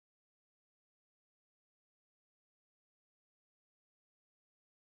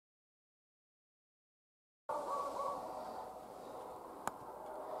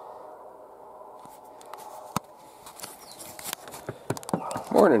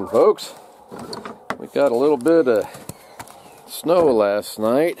Morning, folks. We got a little bit of snow last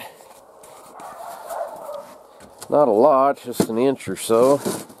night. Not a lot, just an inch or so.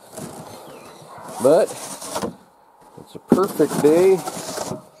 But it's a perfect day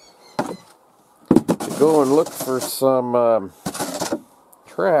to go and look for some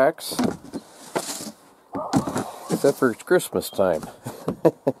tracks. Except for it's Christmas time.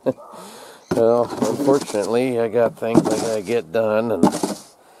 Well, unfortunately, I got things I gotta get done and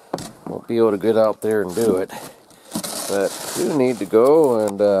won't be able to get out there and do it. But I do need to go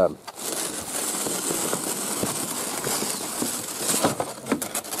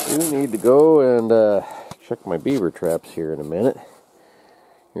and check my beaver traps here in a minute.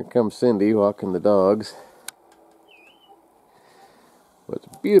 Here comes Cindy walking the dogs. Well, it's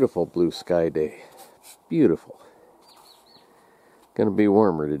a beautiful blue sky day. Beautiful. Going to be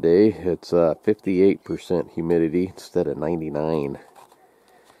warmer today. It's 58% humidity instead of 99.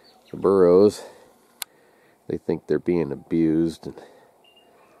 The burros, they think they're being abused. And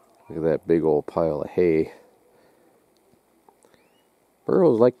look at that big old pile of hay.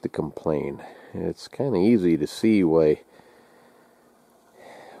 Burros like to complain. It's kind of easy to see why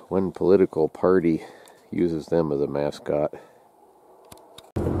one political party uses them as a mascot.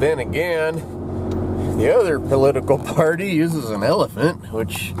 But then again, the other political party uses an elephant,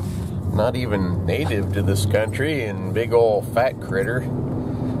 which not even native to this country, and big old fat critter.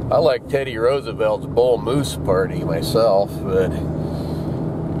 I like Teddy Roosevelt's bull moose party myself, but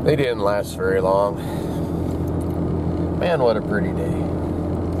they didn't last very long. Man, what a pretty day.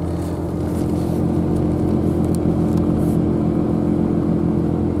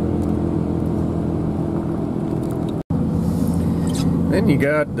 Then you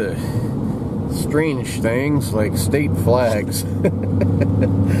got the strange things like state flags.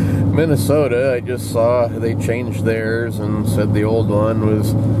 Minnesota, I just saw they changed theirs and said the old one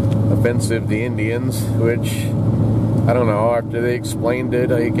was offensive to Indians, which, I don't know, after they explained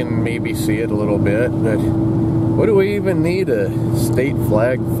it, I can maybe see it a little bit, but what do we even need a state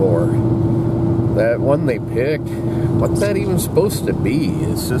flag for? That one they picked, what's that even supposed to be?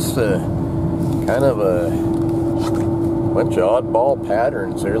 It's just a kind of a bunch of oddball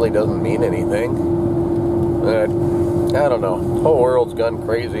patterns. It really doesn't mean anything. I don't know. The whole world's gone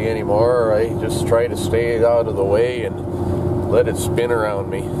crazy anymore. I just try to stay out of the way and let it spin around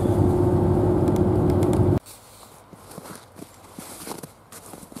me.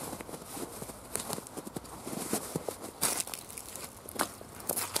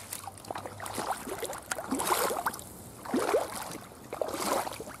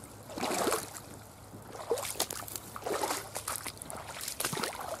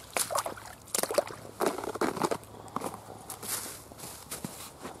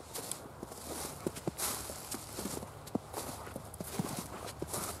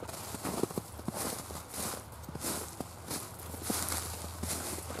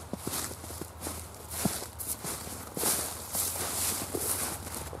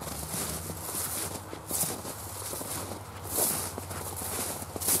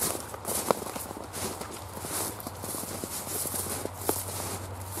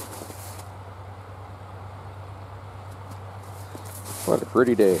 What a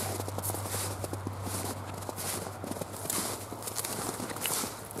pretty day.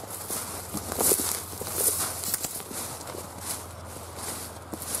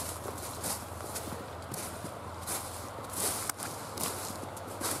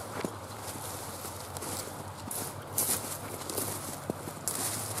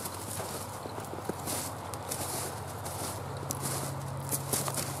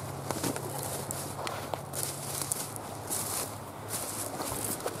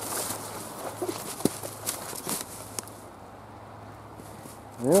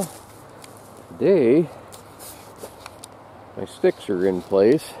 Well, today my sticks are in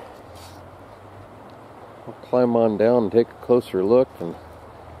place. I'll climb on down and take a closer look and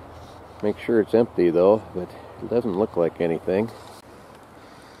make sure it's empty though, but it doesn't look like anything.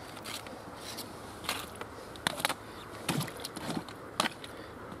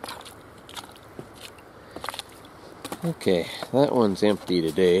 Okay, that one's empty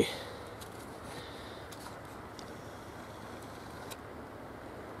today.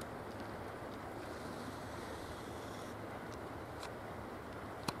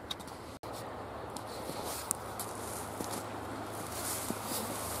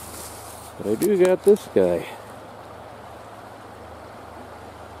 But I do got this guy.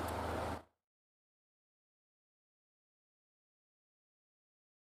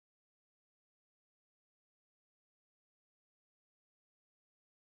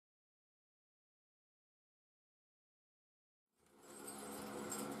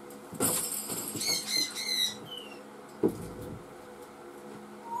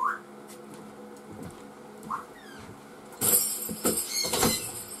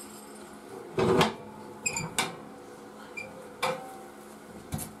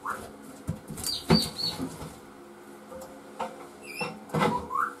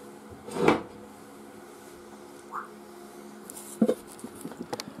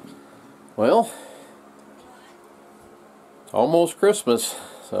 Well, it's almost Christmas,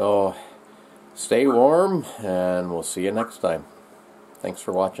 so stay warm, and we'll see you next time. Thanks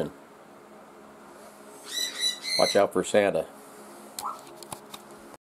for watching. Watch out for Santa.